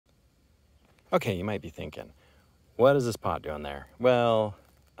Okay, you might be thinking, what is this pot doing there? Well,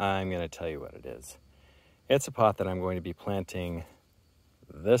 I'm going to tell you what it is. It's a pot that I'm going to be planting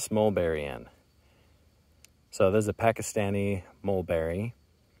this mulberry in. So this is a Pakistani mulberry,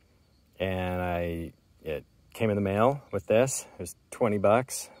 and it came in the mail with this. It was 20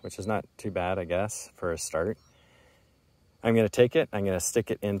 bucks, which is not too bad, I guess, for a start. I'm going to take it, I'm going to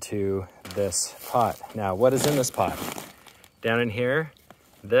stick it into this pot. Now, what is in this pot? Down in here,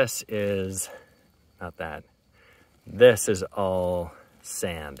 this is, not that, this is all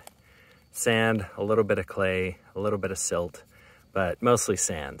sand. Sand, a little bit of clay, a little bit of silt, but mostly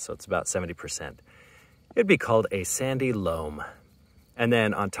sand, so it's about 70%. It'd be called a sandy loam. And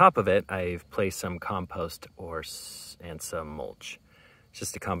then on top of it, I've placed some compost and some mulch. It's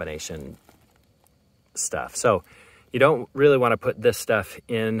just a combination stuff. So you don't really want to put this stuff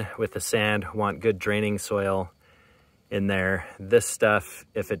in with the sand. Want good draining soil in there. This stuff,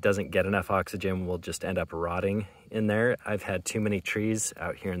 if it doesn't get enough oxygen, will just end up rotting in there. I've had too many trees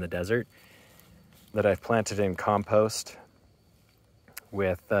out here in the desert that I've planted in compost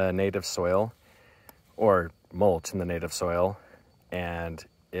with native soil or mulch in the native soil, and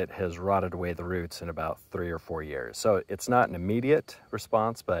it has rotted away the roots in about 3 or 4 years. So it's not an immediate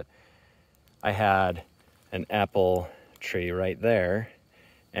response, but I had an apple tree right there,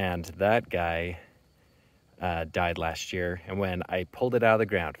 and that guy died last year. And when I pulled it out of the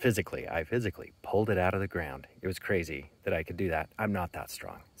ground, I physically pulled it out of the ground. It was crazy that I could do that. I'm not that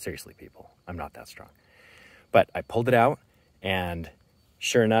strong. Seriously, people, I'm not that strong. But I pulled it out, and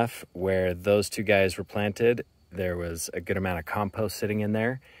sure enough, where those two guys were planted, there was a good amount of compost sitting in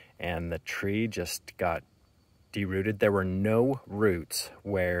there, and the tree just got derooted. There were no roots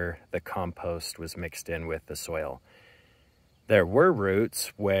where the compost was mixed in with the soil. There were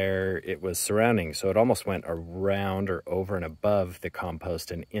roots where it was surrounding, so it almost went around or over and above the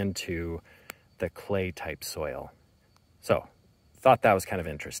compost and into the clay type soil. So, thought that was kind of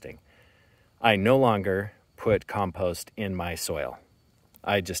interesting. I no longer put compost in my soil.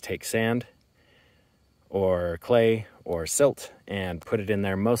 I just take sand or clay or silt and put it in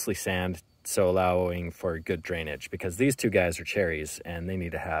there, mostly sand, so allowing for good drainage, because these two guys are cherries and they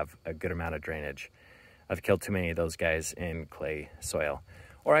need to have a good amount of drainage. I've killed too many of those guys in clay soil,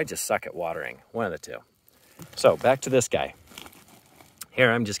 or I just suck at watering, one of the two. So back to this guy. Here,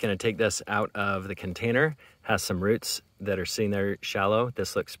 I'm just gonna take this out of the container, has some roots that are sitting there shallow.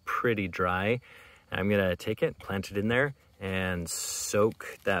 This looks pretty dry. I'm gonna take it, plant it in there, and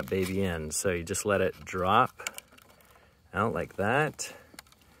soak that baby in. So you just let it drop out like that.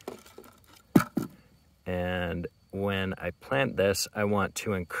 And when I plant this, I want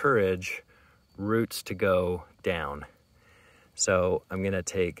to encourage roots to go down. So I'm gonna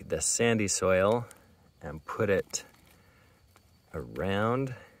take the sandy soil and put it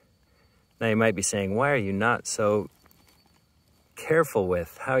around. Now you might be saying, why are you not so careful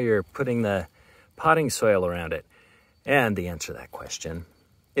with how you're putting the potting soil around it? And the answer to that question,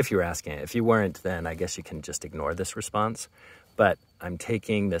 if you were asking it, if you weren't, then I guess you can just ignore this response. But I'm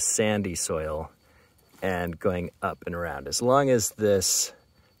taking the sandy soil and going up and around. As long as this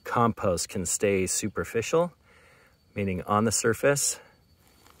compost can stay superficial, meaning on the surface,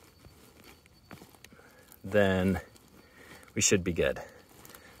 then we should be good.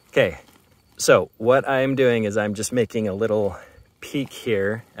 Okay, so what I'm doing is I'm just making a little peak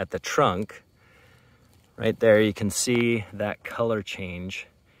here at the trunk. Right there, you can see that color change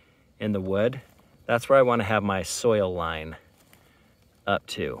in the wood. That's where I want to have my soil line up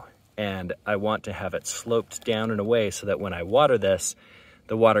to. And I want to have it sloped down and away so that when I water this,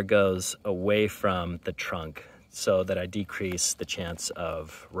 the water goes away from the trunk so that I decrease the chance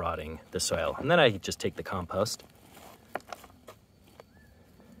of rotting the soil. And then I just take the compost,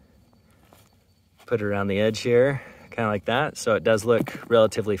 put it around the edge here, kind of like that. So it does look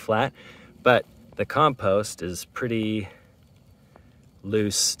relatively flat, but the compost is pretty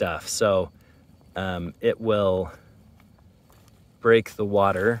loose stuff. So it will break the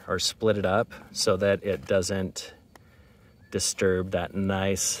water or split it up so that it doesn't disturb that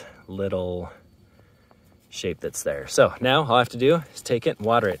nice little shape that's there. So now all I have to do is take it and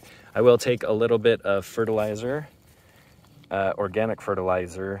water it. I will take a little bit of fertilizer, organic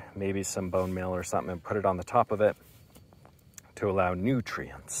fertilizer, maybe some bone meal or something, and put it on the top of it to allow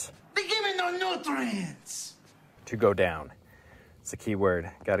nutrients. They give me no nutrients! To go down. It's the key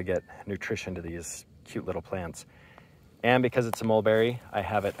word. Got to get nutrition to these cute little plants. And because it's a mulberry, I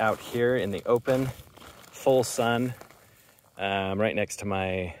have it out here in the open, full sun, right next to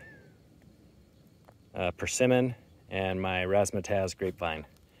my persimmon and my razzmatazz grapevine.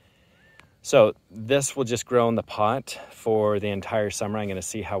 So this will just grow in the pot for the entire summer. I'm going to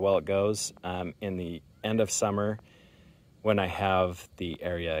see how well it goes. In the end of summer, when I have the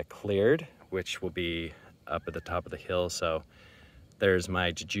area cleared, which will be up at the top of the hill. So there's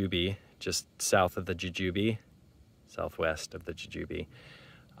my jujube, just south of the jujube, southwest of the jujube.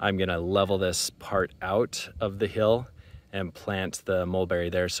 I'm gonna level this part out of the hill and plant the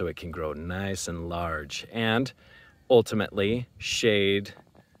mulberry there so it can grow nice and large, and ultimately shade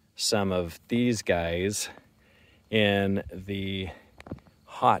some of these guys in the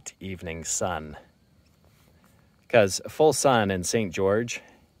hot evening sun. Because full sun in St. George,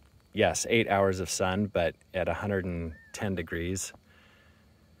 yes, 8 hours of sun, but at 110 degrees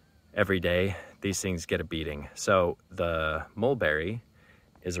every day, these things get a beating. So the mulberry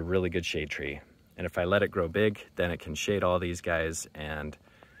is a really good shade tree. And if I let it grow big, then it can shade all these guys and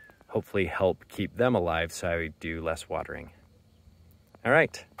hopefully help keep them alive so I do less watering. All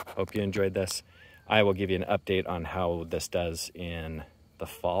right, hope you enjoyed this. I will give you an update on how this does in the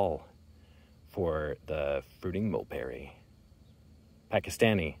fall for the fruiting mulberry.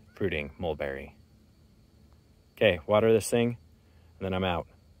 Pakistani fruiting mulberry. Okay, water this thing, and then I'm out.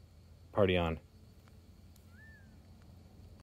 Party on.